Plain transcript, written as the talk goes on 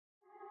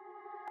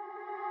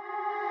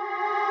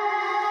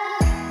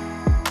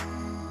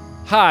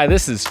Hi,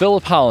 this is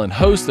Philip Holland,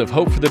 host of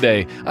Hope for the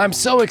Day. I'm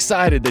so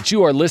excited that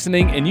you are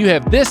listening and you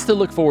have this to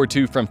look forward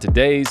to from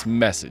today's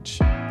message.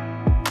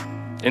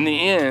 In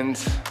the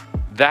end,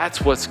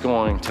 that's what's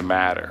going to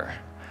matter.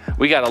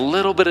 We got a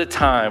little bit of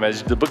time,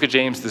 as the book of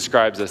James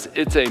describes us.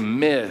 It's a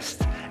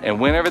mist, and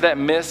whenever that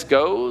mist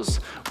goes,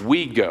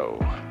 we go.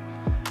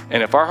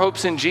 And if our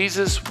hope's in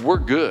Jesus, we're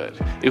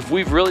good. If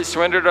we've really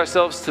surrendered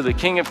ourselves to the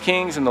King of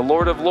Kings and the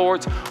Lord of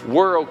Lords,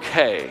 we're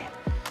okay.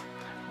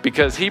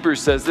 Because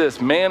Hebrews says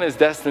this, man is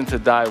destined to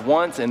die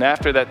once and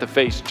after that to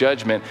face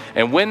judgment.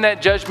 And when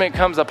that judgment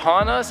comes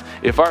upon us,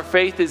 if our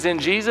faith is in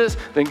Jesus,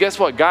 then guess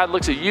what? God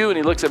looks at you and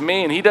he looks at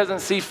me and he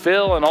doesn't see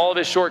Phil and all of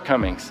his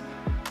shortcomings.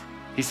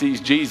 He sees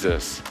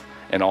Jesus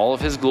and all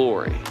of his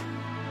glory.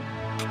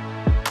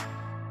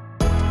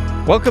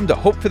 Welcome to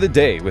Hope for the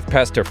Day with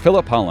Pastor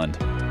Philip Holland.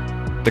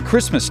 The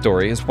Christmas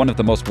story is one of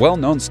the most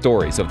well-known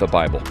stories of the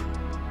Bible.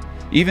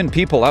 Even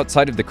people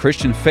outside of the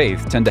Christian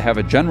faith tend to have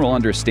a general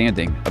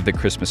understanding of the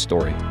Christmas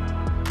story.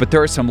 But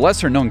there are some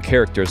lesser-known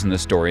characters in the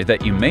story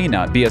that you may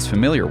not be as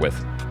familiar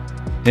with.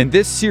 In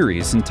this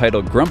series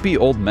entitled Grumpy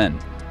Old Men,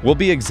 we'll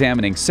be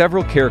examining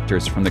several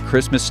characters from the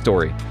Christmas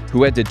story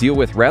who had to deal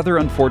with rather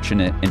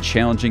unfortunate and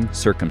challenging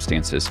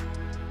circumstances.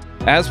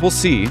 As we'll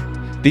see,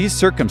 these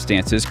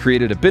circumstances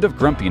created a bit of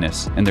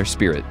grumpiness in their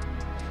spirit.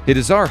 It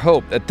is our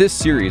hope that this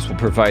series will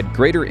provide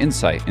greater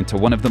insight into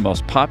one of the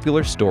most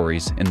popular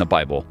stories in the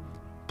Bible.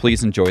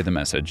 Please enjoy the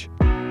message.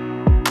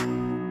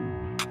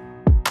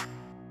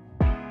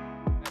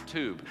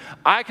 Tube.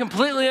 I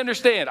completely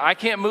understand. I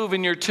can't move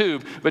in your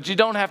tube, but you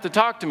don't have to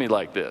talk to me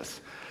like this.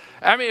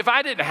 I mean, if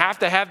I didn't have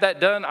to have that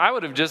done, I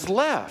would have just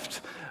left.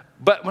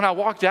 But when I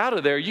walked out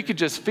of there, you could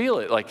just feel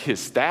it. Like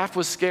his staff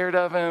was scared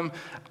of him.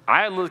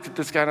 I looked at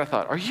this guy and I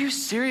thought, are you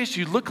serious?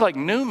 You look like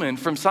Newman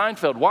from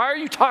Seinfeld. Why are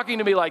you talking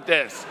to me like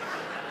this?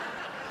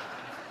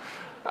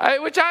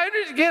 Which I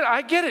understand.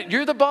 I get it.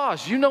 You're the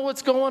boss. You know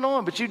what's going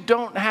on, but you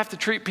don't have to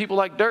treat people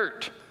like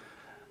dirt.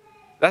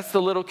 That's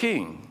the little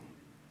king.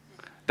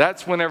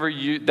 That's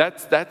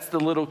the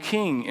little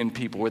king in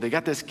people where they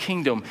got this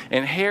kingdom.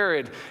 And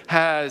Herod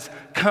has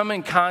come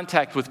in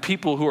contact with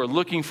people who are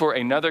looking for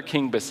another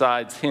king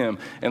besides him.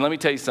 And let me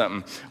tell you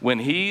something. When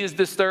he is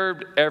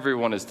disturbed,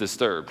 everyone is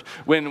disturbed.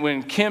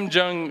 When Kim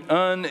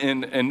Jong-un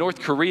in North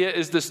Korea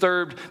is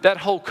disturbed, that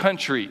whole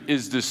country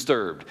is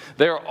disturbed.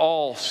 They're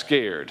all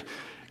scared.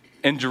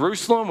 In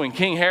Jerusalem, when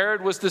King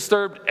Herod was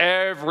disturbed,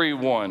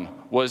 everyone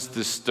was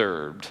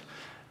disturbed.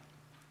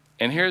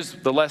 And here's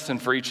the lesson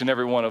for each and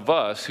every one of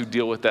us who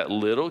deal with that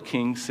little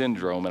king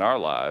syndrome in our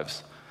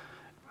lives,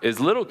 is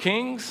little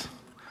kings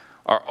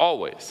are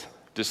always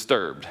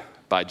disturbed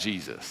by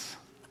Jesus.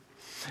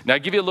 Now,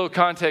 I'll give you a little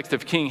context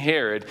of King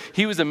Herod.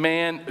 He was a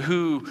man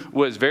who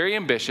was very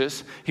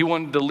ambitious. He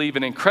wanted to leave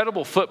an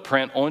incredible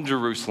footprint on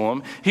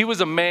Jerusalem. He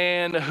was a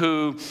man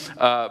who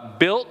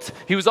built.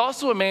 He was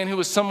also a man who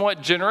was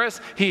somewhat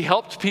generous. He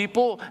helped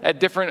people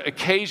at different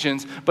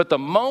occasions. But the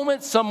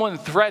moment someone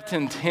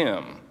threatened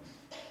him,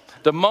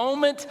 the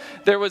moment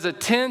there was a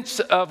tense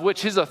of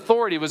which his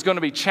authority was going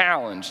to be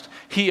challenged,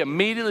 he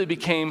immediately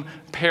became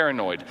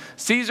paranoid.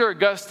 Caesar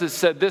Augustus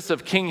said this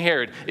of King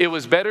Herod: it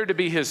was better to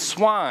be his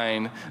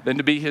swine than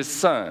to be his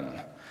son.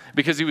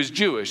 Because he was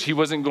Jewish, he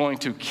wasn't going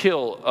to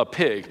kill a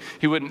pig.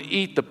 He wouldn't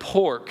eat the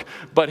pork,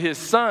 but his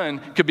son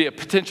could be a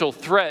potential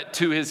threat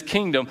to his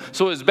kingdom.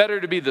 So it was better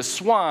to be the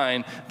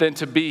swine than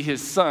to be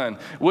his son.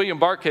 William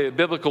Barclay, a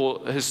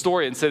biblical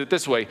historian, said it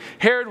this way: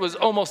 Herod was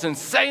almost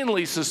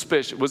insanely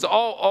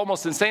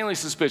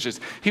suspicious.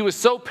 He was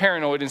so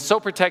paranoid and so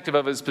protective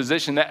of his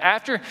position that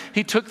after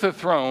he took the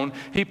throne,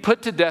 he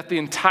put to death the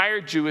entire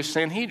Jewish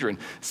Sanhedrin,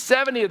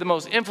 70 of the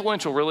most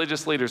influential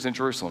religious leaders in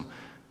Jerusalem.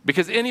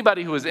 Because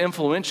anybody who was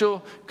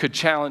influential could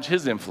challenge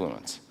his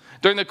influence.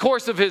 During the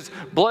course of his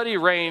bloody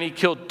reign, he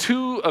killed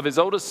 2 of his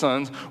oldest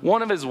sons,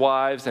 1 of his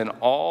wives, and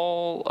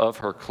all of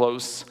her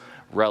close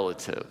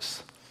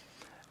relatives.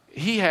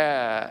 He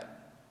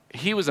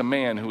was a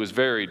man who was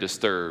very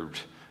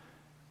disturbed.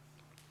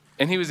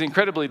 And he was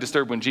incredibly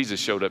disturbed when Jesus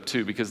showed up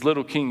too, because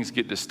little kings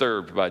get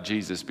disturbed by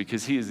Jesus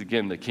because he is,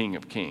 again, the King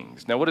of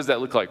Kings. Now, what does that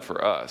look like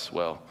for us?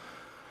 Well,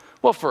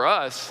 for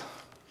us,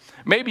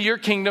 maybe your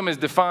kingdom is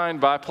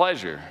defined by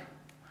pleasure.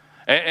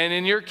 And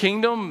in your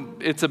kingdom,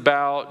 it's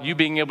about you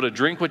being able to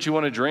drink what you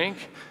want to drink,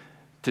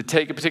 to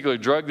take a particular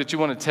drug that you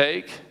want to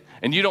take,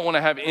 and you don't want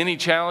to have any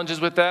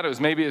challenges with that.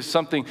 Maybe it's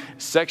something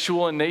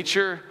sexual in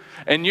nature.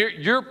 And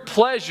your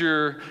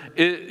pleasure,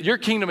 your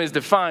kingdom is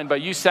defined by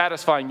you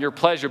satisfying your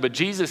pleasure. But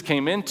Jesus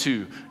came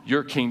into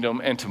your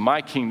kingdom and to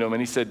my kingdom,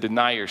 and he said,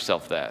 deny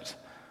yourself that.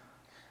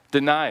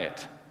 Deny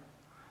it.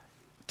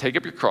 Take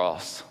up your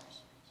cross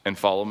and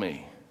follow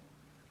me.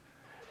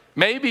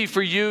 Maybe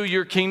for you,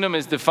 your kingdom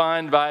is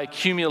defined by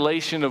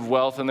accumulation of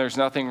wealth, and there's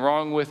nothing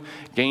wrong with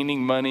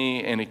gaining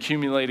money and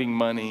accumulating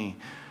money.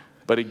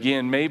 But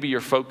again, maybe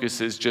your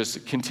focus is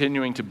just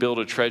continuing to build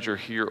a treasure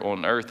here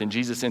on earth, and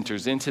Jesus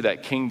enters into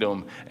that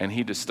kingdom and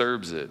he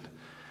disturbs it.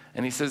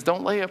 And he says,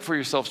 don't lay up for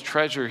yourselves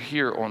treasure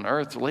here on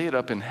earth, lay it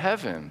up in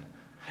heaven.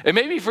 And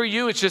maybe for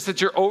you, it's just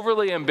that you're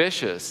overly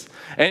ambitious.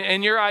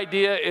 And your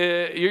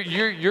idea,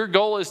 your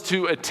goal is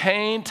to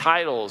attain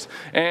titles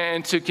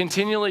and to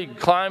continually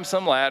climb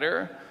some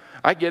ladder.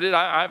 I get it.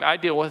 I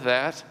deal with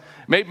that.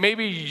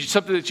 Maybe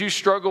something that you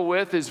struggle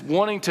with is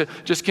wanting to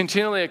just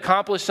continually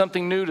accomplish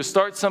something new, to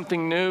start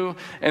something new.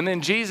 And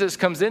then Jesus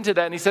comes into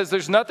that and he says,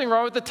 there's nothing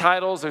wrong with the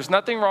titles. There's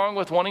nothing wrong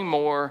with wanting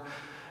more.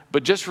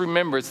 But just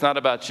remember, it's not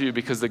about you,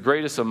 because the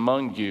greatest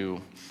among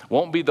you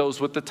won't be those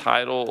with the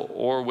title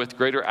or with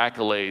greater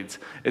accolades.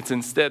 It's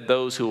instead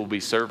those who will be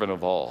servant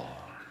of all.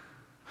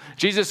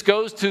 Jesus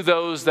goes to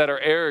those that are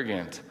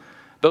arrogant,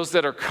 those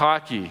that are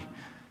cocky,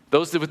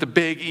 those with the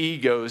big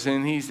egos,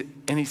 and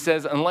he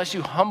says, unless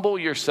you humble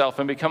yourself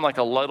and become like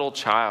a little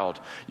child,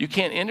 you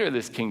can't enter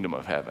this kingdom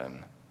of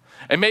heaven.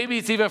 And maybe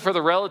it's even for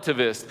the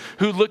relativists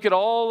who look at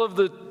all of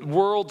the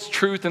world's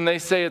truth and they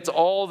say it's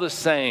all the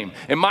same.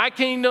 In my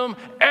kingdom,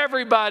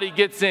 everybody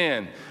gets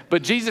in.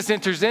 But Jesus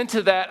enters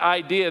into that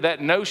idea,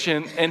 that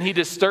notion, and he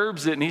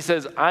disturbs it. And he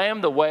says, I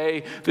am the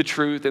way, the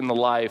truth, and the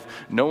life.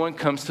 No one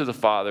comes to the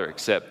Father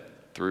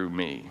except through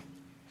me.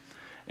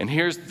 And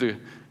here's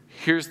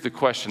the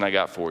question I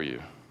got for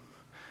you.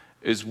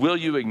 Is, will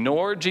you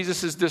ignore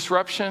Jesus'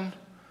 disruption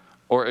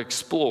or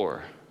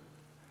explore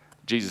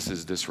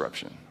Jesus'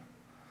 disruption?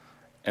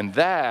 And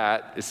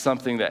that is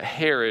something that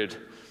Herod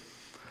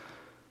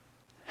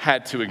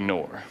had to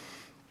ignore.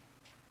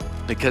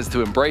 Because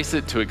to embrace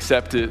it, to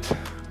accept it,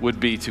 would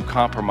be to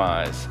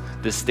compromise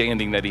the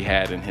standing that he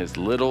had in his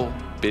little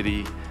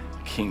bitty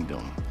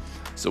kingdom.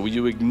 So will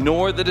you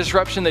ignore the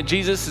disruption that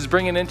Jesus is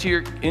bringing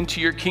into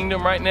your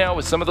kingdom right now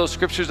with some of those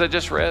scriptures I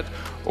just read,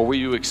 or will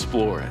you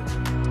explore it?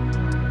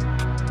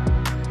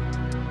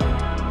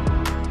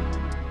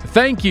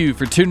 Thank you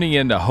for tuning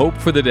in to Hope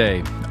for the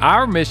Day.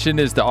 Our mission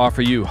is to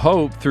offer you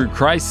hope through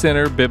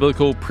Christ-centered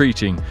biblical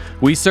preaching.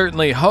 We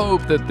certainly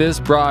hope that this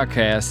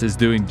broadcast is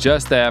doing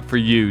just that for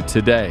you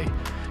today.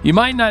 You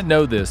might not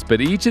know this,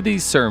 but each of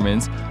these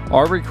sermons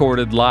are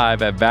recorded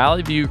live at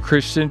Valley View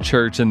Christian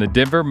Church in the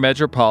Denver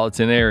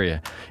metropolitan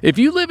area. If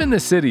you live in the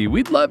city,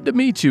 we'd love to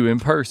meet you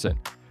in person.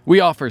 We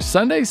offer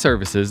Sunday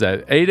services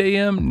at 8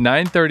 a.m.,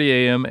 9:30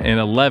 a.m., and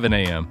 11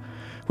 a.m.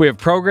 We have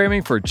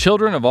programming for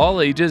children of all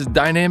ages,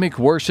 dynamic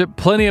worship,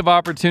 plenty of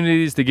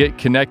opportunities to get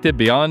connected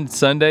beyond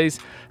Sundays,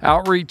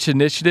 outreach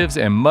initiatives,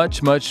 and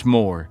much, much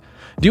more.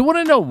 Do you want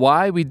to know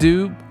why we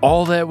do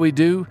all that we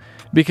do?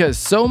 Because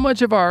so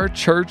much of our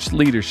church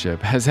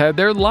leadership has had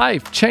their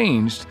life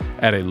changed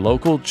at a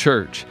local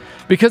church.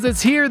 Because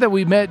it's here that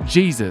we met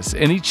Jesus,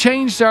 and he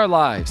changed our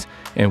lives,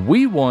 and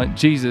we want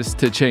Jesus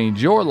to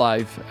change your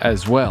life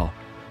as well.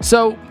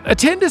 So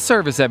attend a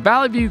service at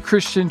Valley View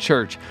Christian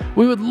Church.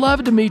 We would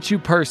love to meet you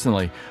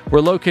personally. We're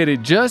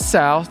located just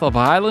south of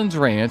Highlands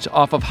Ranch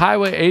off of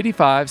Highway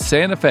 85,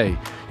 Santa Fe.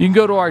 You can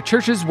go to our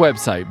church's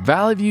website,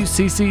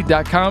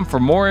 valleyviewcc.com, for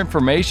more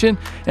information.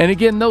 And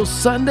again, those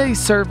Sunday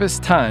service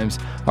times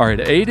are at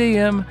 8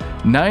 a.m.,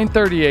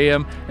 9:30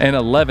 a.m., and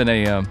 11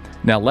 a.m.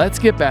 Now let's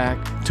get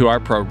back to our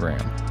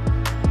program.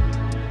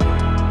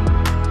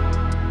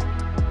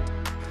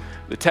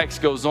 The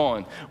text goes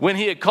on. When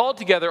he had called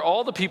together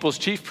all the people's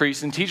chief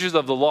priests and teachers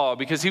of the law,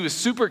 because he was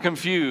super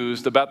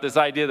confused about this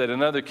idea that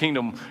another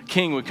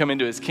king would come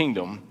into his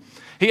kingdom,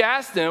 he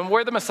asked them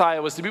where the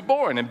Messiah was to be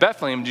born. In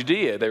Bethlehem,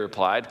 Judea, they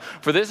replied,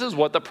 for this is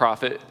what the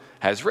prophet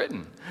has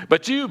written.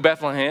 But you,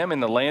 Bethlehem, in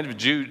the land of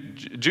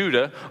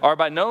Judah, are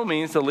by no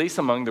means the least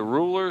among the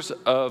rulers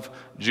of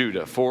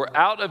Judah. For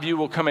out of you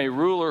will come a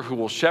ruler who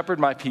will shepherd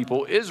my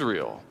people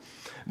Israel.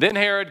 Then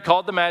Herod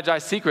called the Magi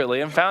secretly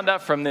and found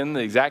out from them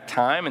the exact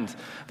time and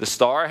the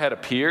star had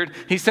appeared.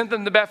 He sent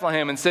them to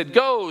Bethlehem and said,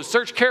 go,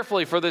 search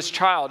carefully for this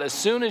child. As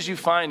soon as you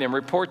find him,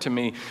 report to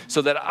me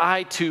so that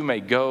I too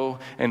may go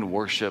and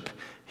worship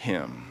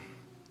him.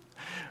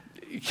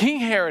 King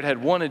Herod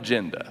had one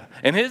agenda,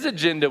 and his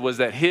agenda was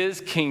that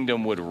his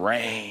kingdom would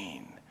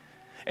reign,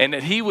 and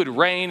that he would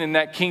reign in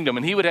that kingdom,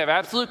 and he would have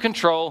absolute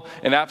control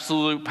and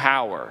absolute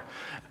power.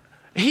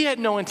 He had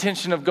no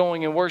intention of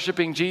going and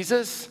worshiping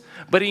Jesus,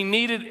 but he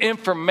needed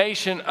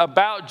information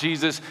about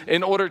Jesus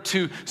in order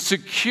to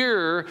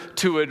secure,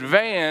 to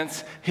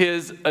advance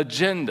his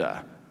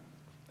agenda.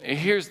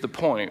 Here's the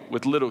point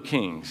with little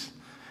kings,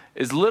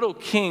 is little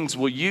kings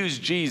will use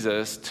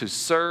Jesus to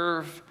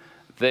serve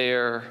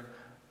their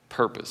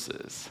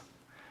purposes.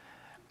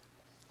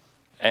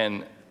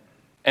 And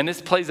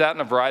this plays out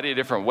in a variety of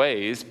different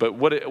ways, but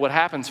what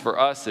happens for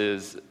us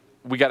is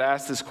we got to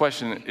ask this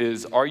question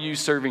is, are you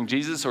serving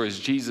Jesus or is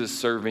Jesus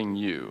serving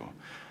you?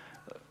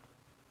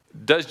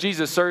 Does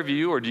Jesus serve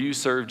you or do you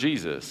serve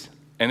Jesus?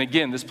 And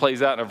again, this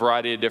plays out in a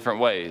variety of different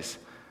ways.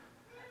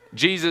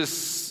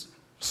 Jesus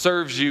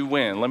serves you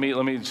when? Let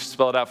me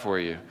spell it out for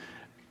you.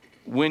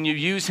 When you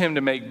use him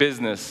to make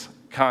business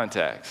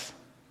contacts.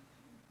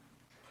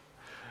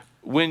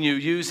 When you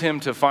use him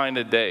to find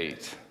a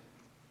date.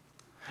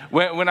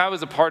 When I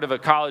was a part of a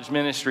college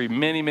ministry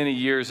many, many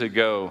years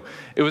ago,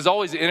 it was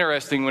always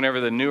interesting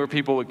whenever the newer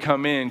people would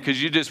come in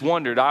because you just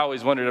wondered, I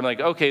always wondered, I'm like,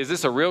 okay, is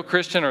this a real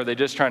Christian or are they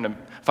just trying to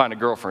find a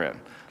girlfriend?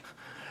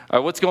 All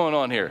right, what's going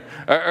on here?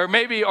 Or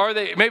maybe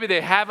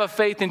they have a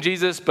faith in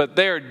Jesus, but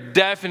they're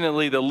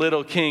definitely the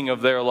little king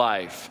of their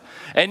life.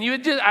 And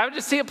I would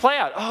just see it play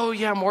out. Oh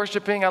yeah, I'm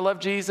worshiping, I love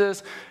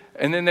Jesus.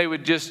 And then they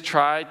would just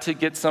try to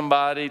get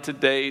somebody to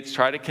date,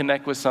 try to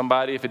connect with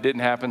somebody. If it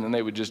didn't happen, then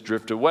they would just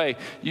drift away.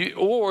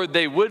 Or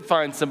they would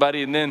find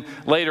somebody, and then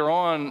later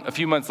on, a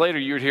few months later,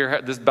 you would hear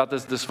about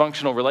this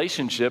dysfunctional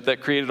relationship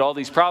that created all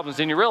these problems.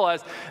 And you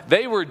realize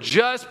they were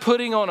just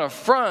putting on a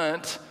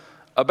front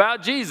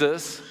about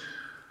Jesus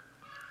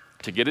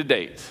to get a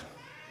date.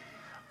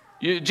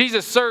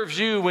 Jesus serves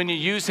you when you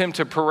use him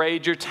to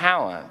parade your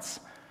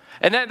talents.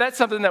 And that's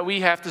something that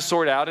we have to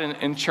sort out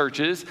in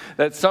churches,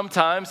 that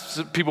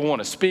sometimes people want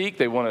to speak,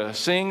 they want to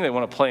sing, they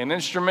want to play an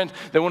instrument,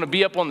 they want to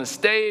be up on the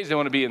stage, they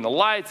want to be in the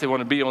lights, they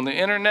want to be on the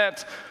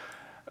internet,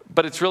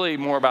 but it's really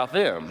more about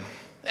them.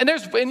 And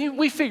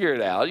we figure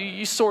it out.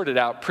 You sort it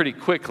out pretty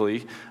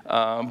quickly,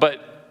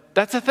 but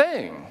that's a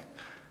thing.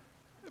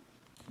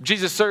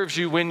 Jesus serves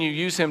you when you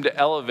use him to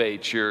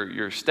elevate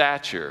your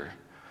stature.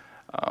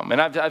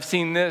 And I've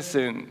seen this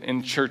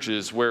in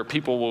churches where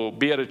people will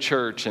be at a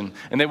church and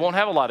they won't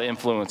have a lot of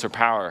influence or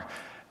power.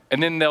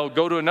 And then they'll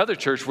go to another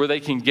church where they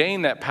can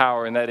gain that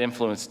power and that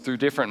influence through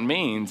different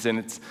means. And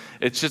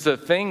it's just a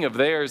thing of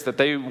theirs that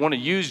they want to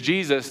use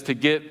Jesus to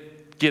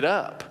get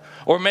up.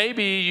 Or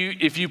maybe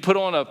if you put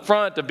on a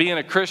front of being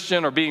a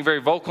Christian or being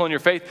very vocal in your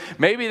faith,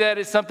 maybe that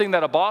is something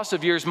that a boss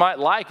of yours might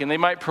like, and they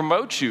might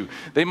promote you.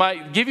 They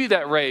might give you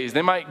that raise.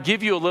 They might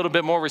give you a little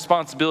bit more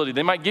responsibility.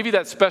 They might give you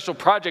that special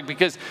project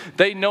because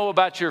they know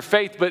about your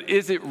faith, but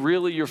is it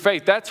really your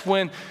faith? That's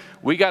when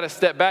we got to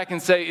step back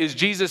and say, is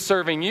Jesus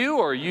serving you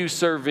or are you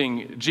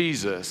serving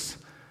Jesus?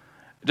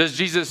 Does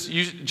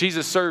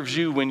Jesus serves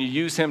you when you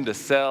use him to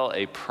sell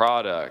a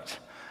product?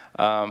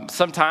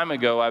 Some time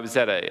ago, I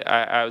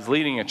was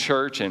leading a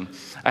church, and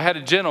I had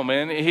a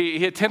gentleman.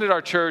 He attended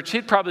our church.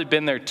 He'd probably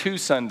been there 2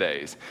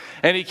 Sundays,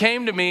 and he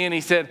came to me and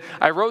he said,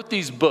 "I wrote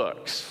these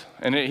books,"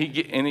 and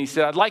he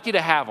said, "I'd like you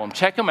to have them.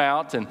 Check them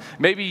out, and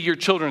maybe your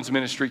children's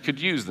ministry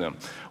could use them."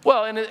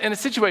 Well, in a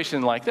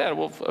situation like that,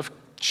 well,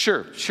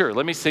 Sure.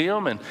 Let me see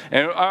them.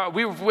 And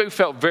we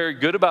felt very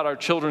good about our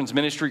children's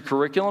ministry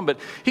curriculum, but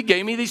he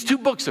gave me these 2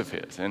 books of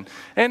his. And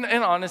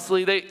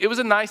honestly, it was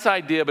a nice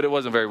idea, but it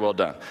wasn't very well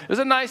done. It was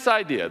a nice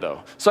idea,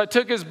 though. So I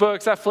took his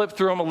books, I flipped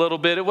through them a little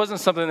bit. It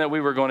wasn't something that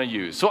we were going to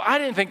use. So I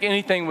didn't think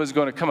anything was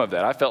going to come of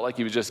that. I felt like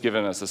he was just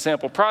giving us a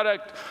sample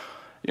product.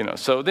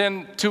 So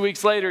then 2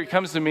 weeks later, he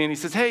comes to me and he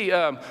says, "Hey,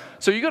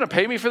 so you're going to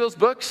pay me for those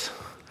books?"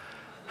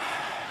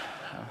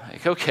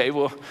 Okay,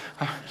 well,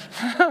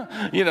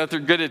 they're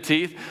good at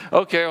teeth.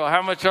 Okay, well,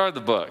 how much are the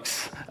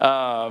books?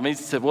 He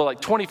said, well, like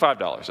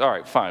 $25. All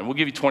right, fine. We'll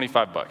give you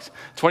 $25.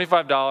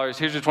 $25.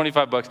 Here's your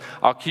 $25.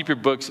 I'll keep your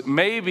books.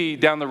 Maybe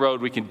down the road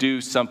we can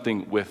do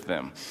something with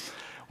them.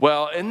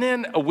 Well, and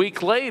then a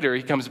week later,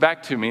 he comes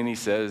back to me and he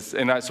says,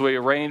 so we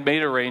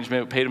made an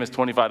arrangement, paid him his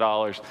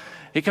 $25.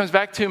 He comes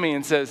back to me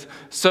and says,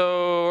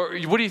 "So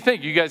what do you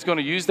think? You guys going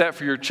to use that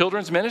for your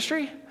children's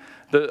ministry?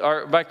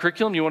 My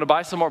curriculum, you want to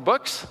buy some more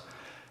books?"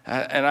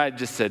 And I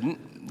just said,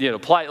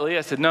 politely,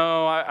 I said,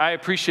 "No, I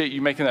appreciate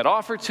you making that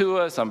offer to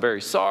us. I'm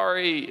very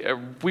sorry.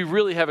 We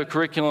really have a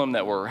curriculum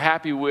that we're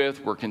happy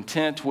with, we're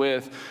content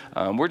with.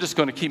 We're just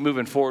going to keep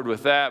moving forward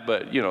with that,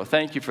 but,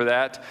 thank you for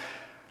that.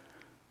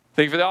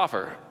 Thank you for the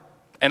offer."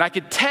 And I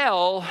could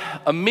tell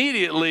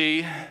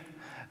immediately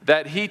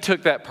that he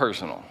took that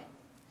personal.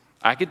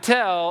 I could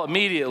tell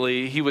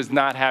immediately he was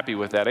not happy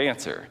with that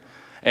answer.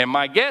 And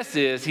my guess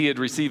is he had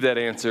received that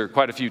answer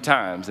quite a few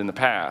times in the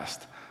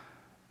past.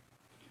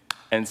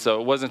 And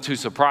so it wasn't too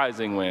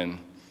surprising when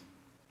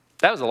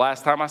that was the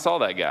last time I saw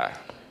that guy.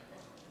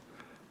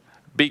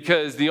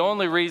 Because the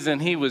only reason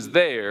he was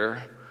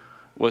there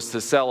was to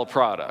sell a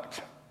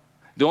product.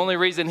 The only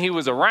reason he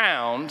was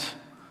around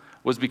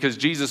was because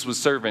Jesus was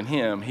serving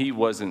him. He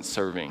wasn't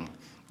serving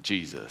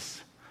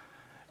Jesus.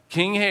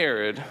 King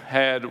Herod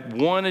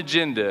had one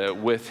agenda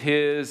with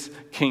his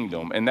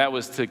kingdom, and that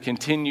was to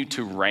continue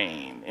to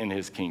reign in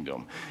his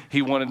kingdom.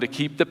 He wanted to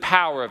keep the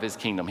power of his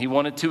kingdom. He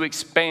wanted to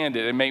expand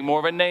it and make more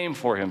of a name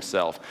for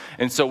himself.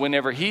 And so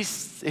whenever he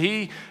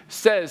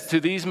says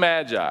to these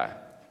magi,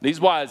 these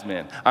wise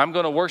men, "I'm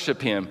going to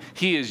worship him,"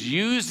 he is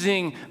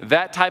using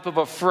that type of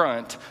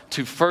affront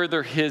to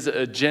further his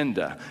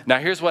agenda. Now,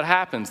 here's what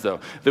happens, though.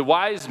 The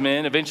wise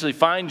men eventually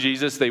find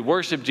Jesus. They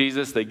worship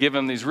Jesus. They give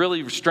him these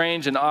really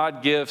strange and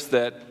odd gifts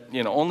that,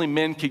 only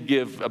men could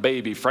give a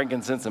baby,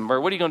 frankincense and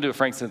myrrh. What are you going to do with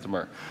frankincense and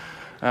myrrh?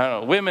 I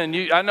don't know. Women,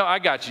 I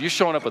got you. You're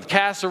showing up with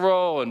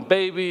casserole and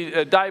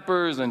baby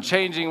diapers and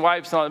changing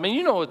wipes and all. I mean,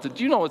 you know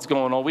what's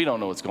going on. We don't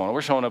know what's going on.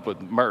 We're showing up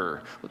with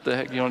myrrh. What the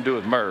heck are you going to do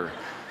with myrrh?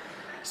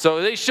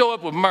 So they show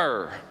up with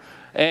myrrh.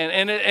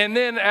 And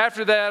then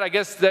after that, I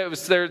guess that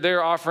was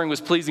their offering was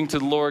pleasing to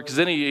the Lord, because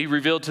then he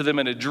revealed to them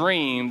in a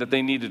dream that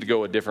they needed to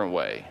go a different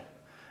way.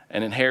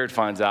 And then Herod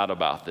finds out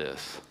about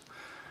this.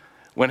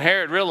 When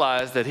Herod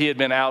realized that he had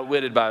been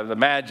outwitted by the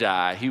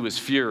Magi, he was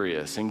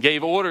furious and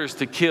gave orders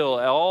to kill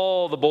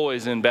all the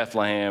boys in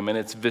Bethlehem and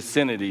its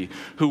vicinity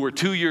who were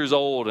 2 years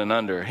old and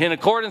under, in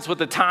accordance with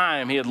the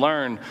time he had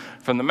learned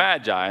from the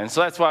Magi. And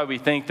so that's why we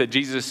think that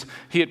Jesus,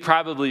 he had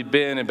probably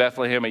been in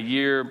Bethlehem a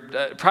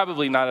year,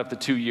 probably not up to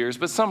 2 years,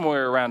 but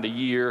somewhere around a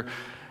year.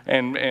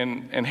 And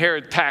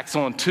Herod tacks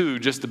on 2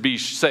 just to be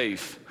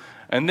safe.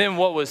 And then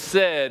what was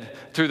said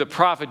through the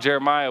prophet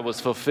Jeremiah was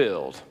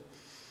fulfilled.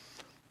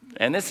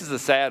 And this is a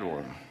sad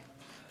one,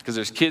 because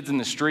there's kids in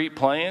the street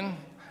playing,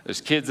 there's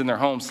kids in their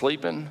home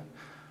sleeping,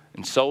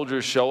 and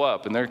soldiers show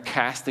up, and they're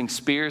casting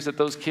spears at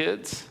those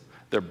kids.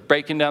 They're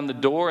breaking down the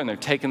door, and they're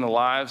taking the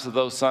lives of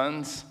those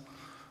sons,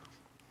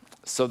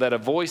 so that a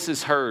voice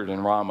is heard in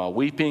Ramah,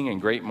 weeping in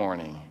great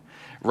mourning.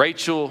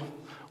 Rachel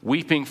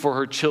weeping for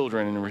her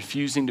children and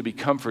refusing to be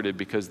comforted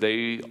because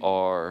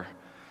they're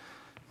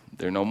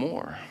no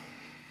more.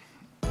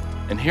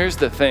 And here's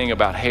the thing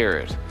about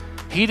Herod.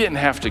 He didn't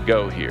have to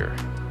go here.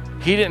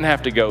 He didn't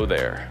have to go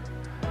there.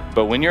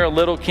 But when you're a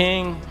little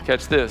king,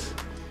 catch this,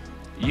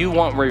 you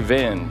want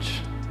revenge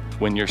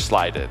when you're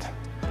slighted.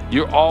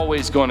 You're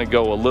always going to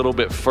go a little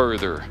bit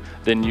further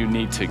than you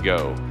need to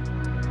go.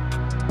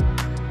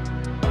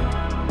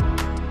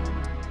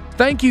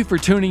 Thank you for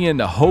tuning in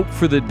to Hope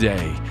for the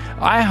Day.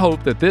 I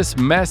hope that this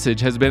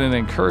message has been an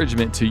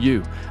encouragement to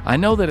you. I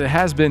know that it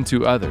has been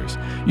to others.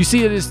 You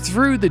see, it is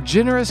through the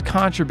generous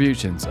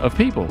contributions of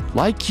people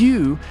like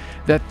you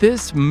that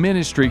this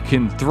ministry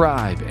can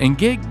thrive and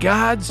get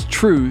God's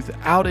truth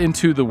out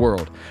into the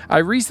world. I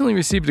recently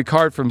received a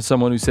card from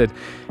someone who said,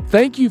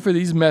 "Thank you for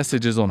these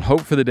messages on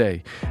Hope for the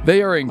Day.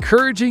 They are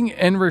encouraging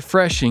and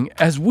refreshing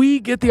as we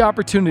get the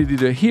opportunity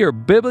to hear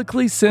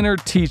biblically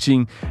centered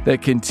teaching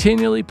that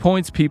continually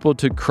points people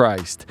to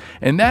Christ."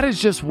 And that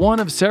is just one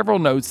of several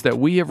notes that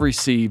we have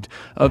received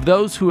of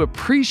those who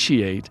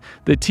appreciate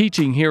the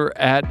teaching here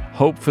at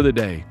Hope for the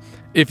Day.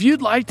 If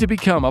you'd like to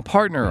become a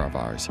partner of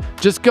ours,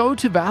 just go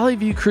to Valley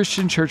View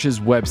Christian Church's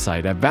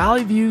website at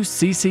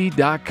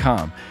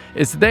valleyviewcc.com.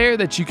 It's there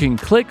that you can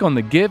click on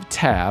the Give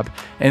tab,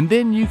 and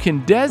then you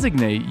can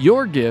designate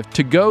your gift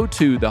to go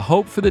to the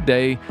Hope for the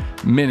Day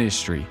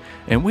ministry.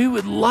 And we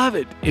would love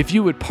it if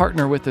you would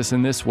partner with us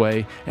in this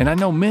way, and I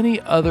know many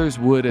others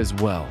would as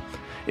well.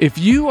 If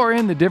you are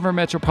in the Denver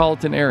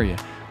metropolitan area,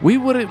 we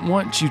wouldn't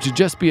want you to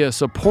just be a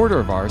supporter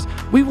of ours.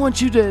 We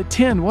want you to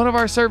attend one of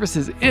our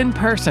services in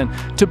person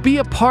to be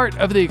a part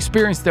of the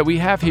experience that we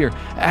have here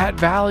at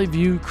Valley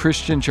View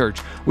Christian Church.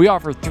 We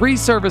offer 3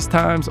 service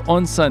times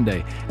on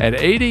Sunday at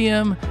 8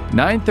 a.m.,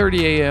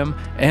 9:30 a.m.,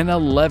 and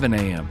 11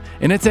 a.m.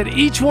 And it's at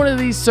each one of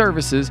these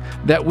services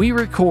that we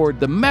record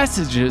the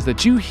messages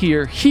that you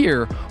hear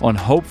here on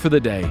Hope for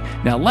the Day.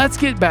 Now let's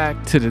get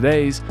back to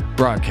today's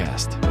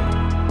broadcast.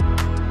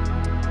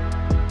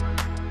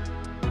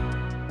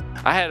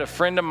 I had a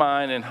friend of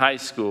mine in high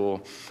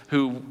school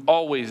who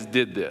always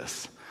did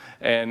this.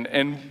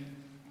 And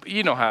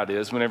you know how it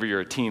is whenever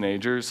you're a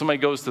teenager. Somebody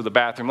goes to the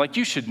bathroom. Like,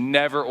 you should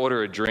never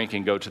order a drink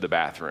and go to the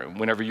bathroom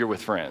whenever you're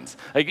with friends.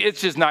 Like, it's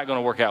just not going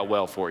to work out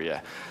well for you.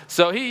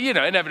 So he,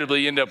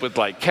 inevitably end up with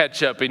like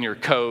ketchup in your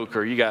Coke,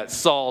 or you got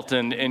salt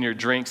in your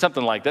drink,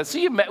 something like that. So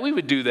we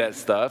would do that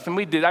stuff. And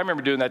I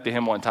remember doing that to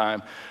him one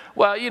time.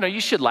 Well,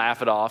 you should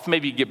laugh it off.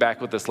 Maybe you get back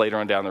with us later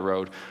on down the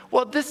road.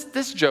 Well,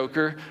 this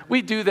joker,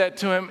 we do that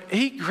to him.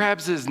 He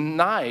grabs his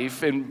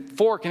knife and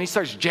fork and he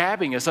starts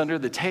jabbing us under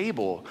the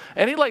table.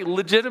 And he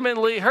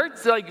legitimately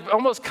hurts,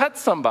 almost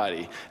cuts somebody.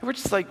 And we're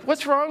just like,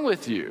 what's wrong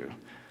with you?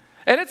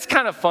 And it's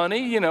kind of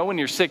funny, when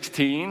you're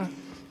 16.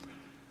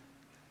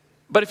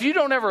 But if you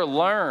don't ever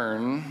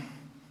learn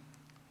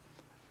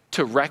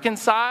to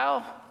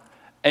reconcile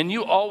and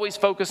you always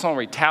focus on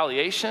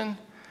retaliation,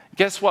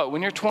 guess what?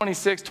 When you're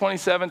 26,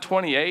 27,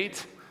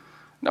 28,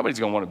 nobody's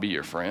going to want to be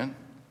your friend.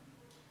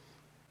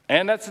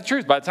 And that's the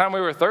truth. By the time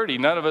we were 30,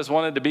 none of us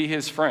wanted to be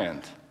his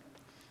friend.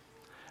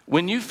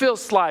 When you feel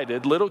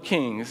slighted, little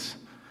kings,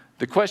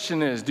 the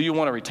question is, do you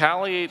want to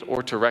retaliate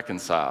or to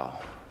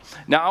reconcile?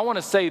 Now, I want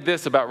to say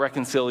this about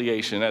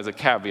reconciliation as a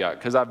caveat,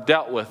 because I've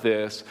dealt with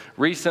this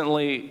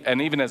recently,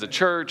 and even as a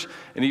church,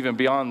 and even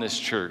beyond this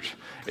church,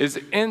 is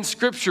in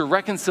Scripture,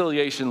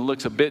 reconciliation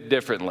looks a bit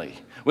differently.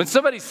 When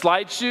somebody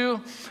slights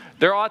you,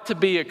 there ought to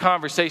be a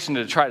conversation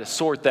to try to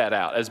sort that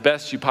out as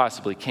best you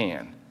possibly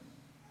can.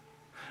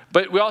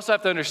 But we also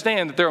have to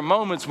understand that there are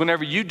moments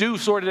whenever you do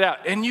sort it out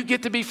and you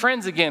get to be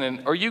friends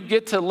again, or you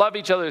get to love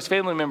each other as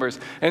family members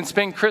and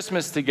spend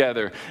Christmas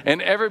together.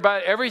 And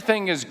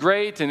everything is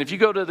great. And if you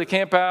go to the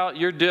camp out,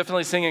 you're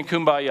definitely singing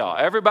Kumbaya.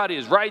 Everybody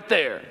is right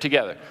there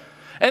together.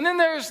 And then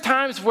there's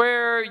times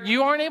where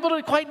you aren't able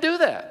to quite do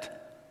that.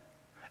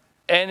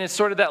 And it's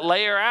sort of that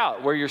layer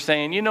out where you're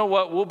saying, you know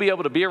what, we'll be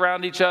able to be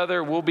around each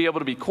other. We'll be able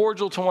to be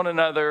cordial to one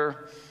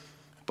another.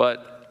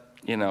 But,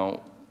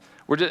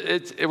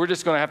 we're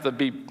just going to have to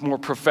be more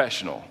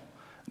professional,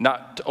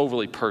 not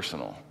overly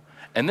personal.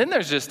 And then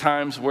there's just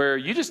times where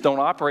you just don't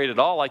operate at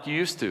all like you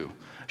used to.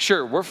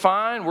 Sure, we're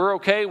fine, we're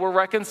okay, we're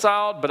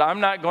reconciled, but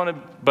I'm not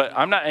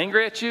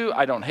angry at you,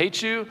 I don't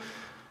hate you,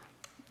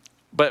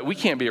 but we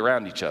can't be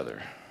around each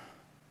other.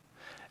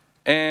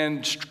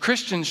 And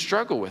Christians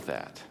struggle with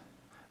that.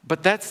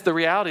 But that's the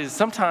reality, is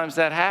sometimes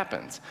that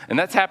happens. And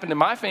that's happened in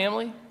my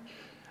family,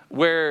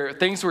 where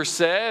things were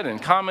said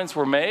and comments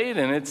were made,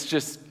 and it's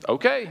just,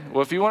 okay,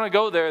 well, if you want to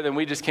go there, then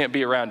we just can't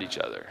be around each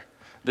other.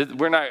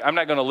 I'm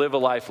not going to live a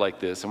life like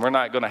this, and we're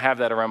not going to have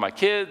that around my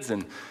kids,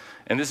 and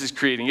this is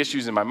creating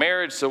issues in my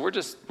marriage, so we're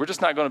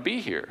just not going to be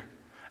here.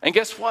 And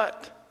guess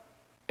what?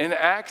 In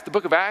Acts, the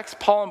book of Acts,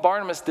 Paul and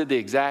Barnabas did the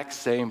exact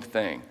same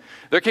thing.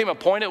 There came a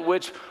point at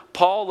which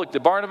Paul looked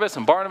at Barnabas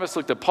and Barnabas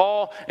looked at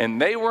Paul,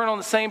 and they weren't on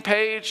the same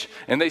page.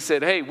 And they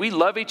said, hey, we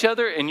love each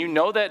other. And you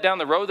know that down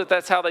the road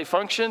that's how they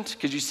functioned,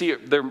 because you see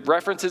their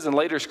references in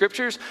later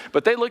scriptures.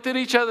 But they looked at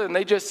each other and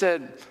they just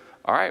said,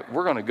 all right,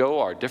 we're going to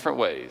go our different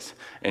ways.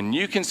 And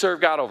you can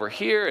serve God over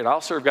here, and I'll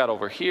serve God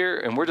over here.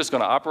 And we're just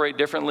going to operate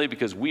differently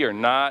because we are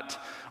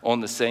not on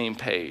the same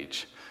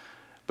page.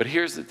 But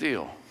here's the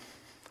deal.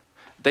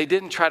 They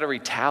didn't try to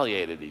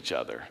retaliate at each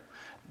other.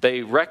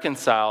 They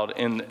reconciled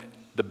in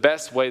the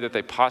best way that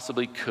they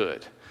possibly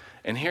could.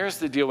 And here's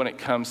the deal when it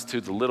comes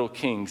to the little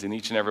kings in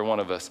each and every one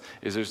of us,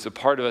 is there's a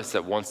part of us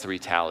that wants to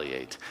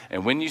retaliate.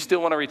 And when you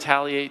still want to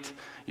retaliate,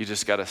 you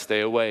just got to stay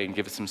away and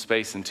give it some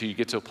space until you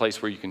get to a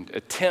place where you can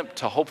attempt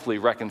to hopefully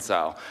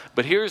reconcile.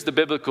 But here's the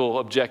biblical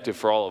objective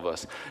for all of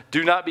us.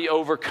 Do not be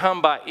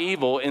overcome by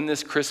evil in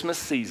this Christmas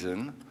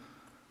season,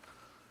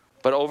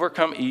 but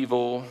overcome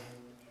evil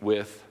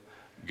with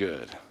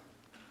good.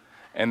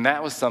 And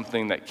that was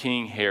something that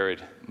King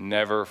Herod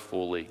never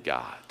fully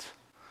got.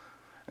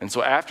 And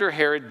so after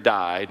Herod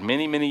died,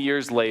 many, many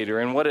years later,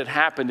 and what had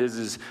happened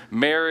is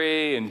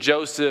Mary and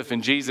Joseph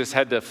and Jesus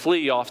had to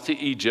flee off to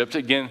Egypt,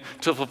 again,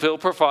 to fulfill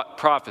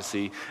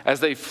prophecy.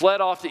 As they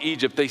fled off to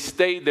Egypt, they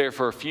stayed there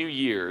for a few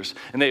years,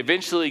 and they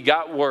eventually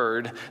got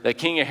word that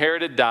King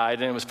Herod had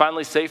died, and it was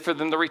finally safe for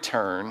them to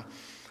return.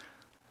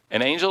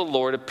 An angel of the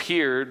Lord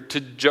appeared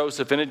to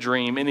Joseph in a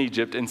dream in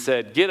Egypt and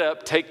said, get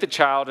up, take the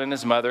child and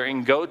his mother,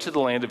 and go to the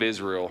land of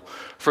Israel.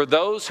 For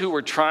those who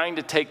were trying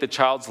to take the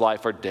child's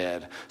life are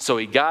dead. So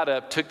he got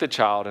up, took the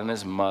child and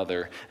his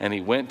mother, and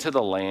he went to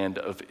the land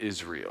of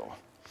Israel.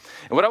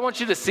 And what I want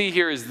you to see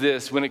here is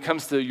this, when it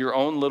comes to your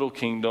own little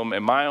kingdom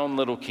and my own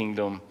little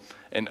kingdom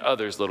and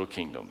others' little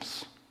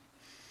kingdoms,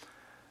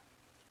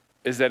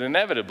 is that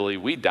inevitably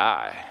we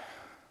die.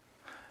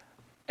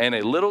 And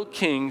a little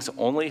king's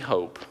only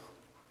hope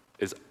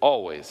is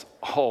always,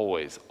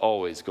 always,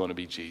 always going to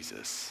be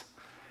Jesus.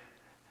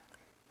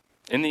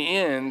 In the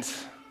end,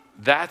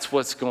 that's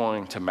what's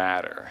going to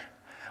matter.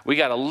 We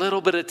got a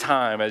little bit of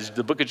time, as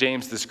the book of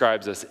James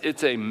describes us.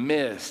 It's a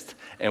mist.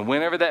 And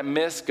whenever that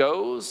mist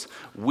goes,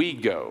 we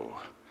go.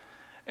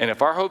 And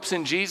if our hope's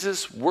in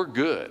Jesus, we're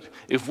good.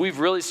 If we've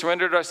really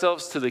surrendered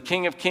ourselves to the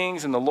King of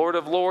Kings and the Lord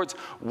of Lords,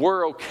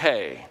 we're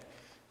okay.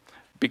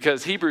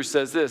 Because Hebrews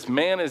says this,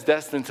 man is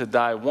destined to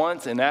die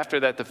once and after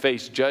that to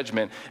face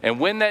judgment. And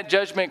when that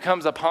judgment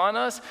comes upon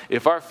us,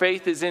 if our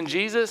faith is in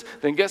Jesus,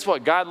 then guess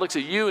what? God looks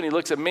at you and he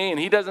looks at me and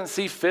he doesn't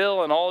see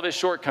Phil and all of his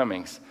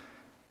shortcomings.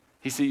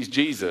 He sees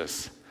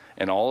Jesus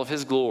and all of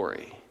his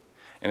glory.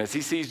 And as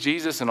he sees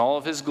Jesus and all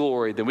of his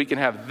glory, then we can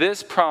have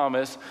this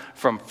promise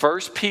from 1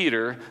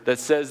 Peter that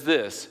says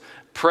this,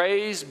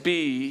 praise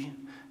be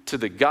to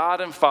the God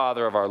and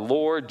Father of our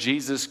Lord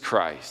Jesus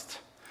Christ,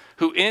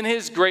 who in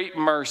his great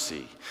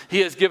mercy, he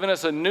has given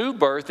us a new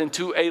birth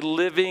into a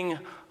living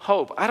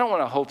hope. I don't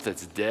want a hope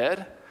that's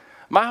dead.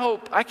 My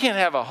hope, I can't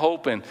have a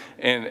hope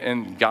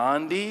in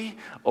Gandhi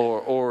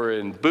or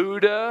in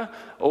Buddha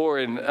or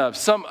in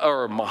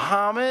or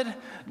Muhammad.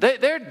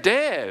 They're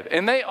dead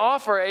and they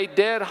offer a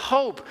dead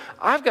hope.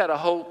 I've got a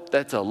hope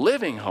that's a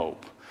living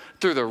hope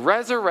through the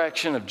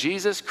resurrection of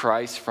Jesus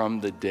Christ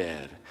from the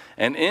dead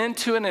and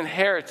into an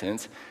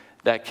inheritance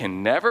that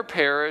can never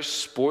perish,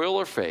 spoil,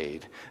 or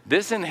fade.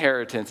 This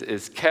inheritance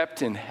is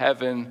kept in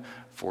heaven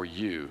for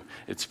you.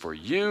 It's for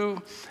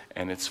you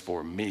and it's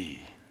for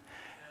me.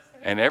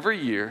 And every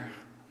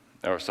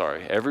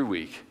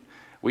week,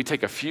 we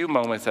take a few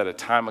moments at a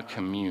time of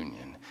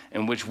communion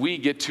in which we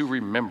get to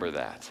remember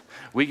that.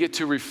 We get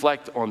to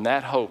reflect on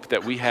that hope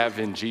that we have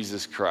in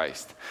Jesus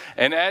Christ.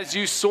 And as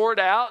you sort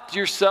out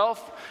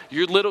yourself,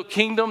 your little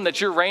kingdom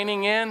that you're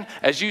reigning in,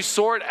 as you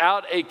sort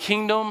out a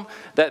kingdom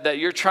that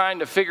you're trying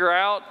to figure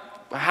out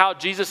how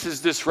Jesus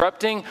is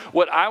disrupting,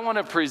 what I want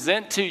to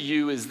present to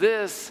you is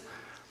this,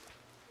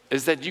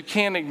 is that you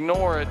can't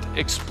ignore it,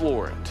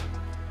 explore it.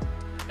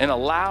 And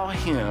allow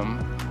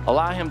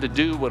him to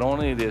do what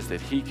only it is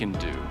that he can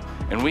do.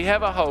 And we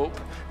have a hope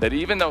that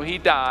even though he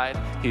died,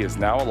 he is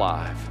now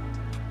alive.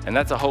 And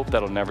that's a hope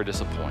that'll never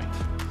disappoint.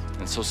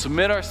 And so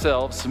submit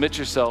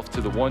yourself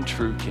to the one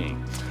true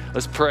King.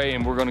 Let's pray,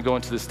 and we're going to go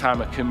into this time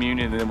of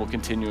communion, and then we'll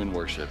continue in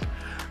worship.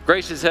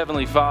 Gracious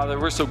Heavenly Father,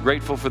 we're so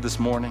grateful for this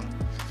morning.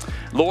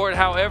 Lord,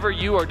 however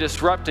you are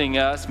disrupting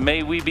us,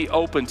 may we be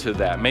open to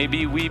that.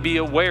 Maybe we be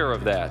aware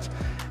of that.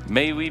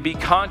 May we be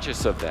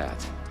conscious of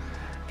that.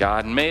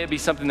 God, may it be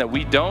something that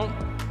we don't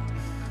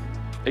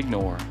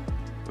ignore,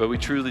 but we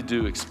truly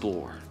do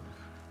explore.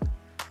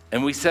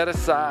 And we set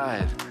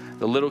aside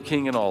the little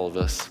king in all of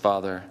us,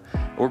 Father.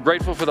 We're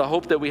grateful for the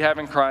hope that we have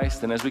in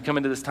Christ, and as we come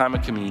into this time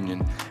of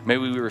communion, may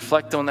we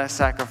reflect on that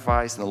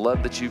sacrifice and the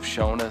love that you've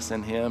shown us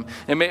in him.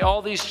 And may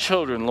all these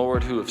children,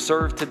 Lord, who have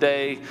served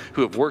today,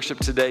 who have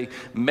worshiped today,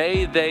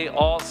 may they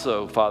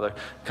also, Father,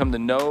 come to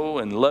know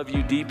and love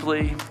you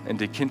deeply and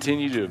to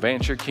continue to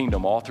advance your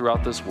kingdom all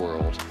throughout this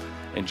world.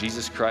 In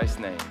Jesus Christ's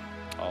name,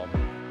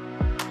 amen.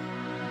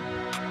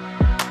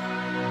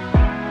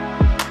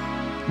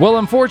 Well,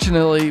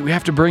 unfortunately, we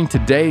have to bring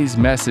today's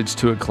message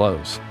to a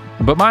close.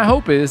 But my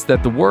hope is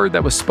that the word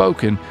that was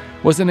spoken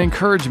was an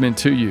encouragement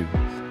to you.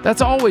 That's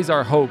always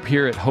our hope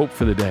here at Hope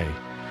for the Day.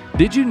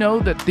 Did you know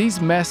that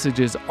these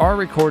messages are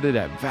recorded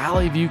at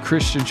Valley View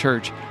Christian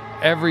Church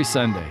every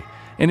Sunday?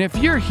 And if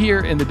you're here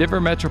in the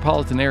Denver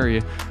metropolitan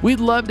area, we'd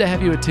love to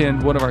have you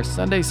attend one of our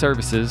Sunday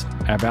services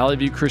at Valley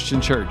View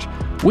Christian Church.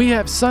 We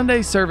have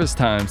Sunday service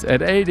times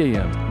at 8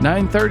 a.m.,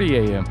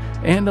 9:30 a.m.,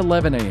 and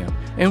 11 a.m.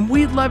 And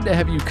we'd love to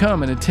have you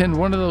come and attend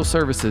one of those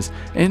services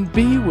and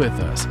be with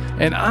us.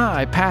 And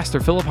I, Pastor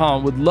Philip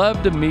Holland, would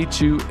love to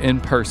meet you in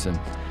person.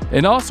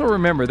 And also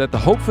remember that the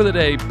Hope for the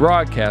Day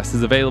broadcast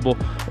is available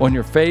on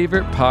your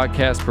favorite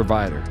podcast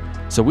provider.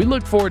 So we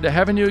look forward to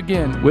having you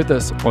again with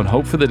us on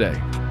Hope for the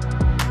Day.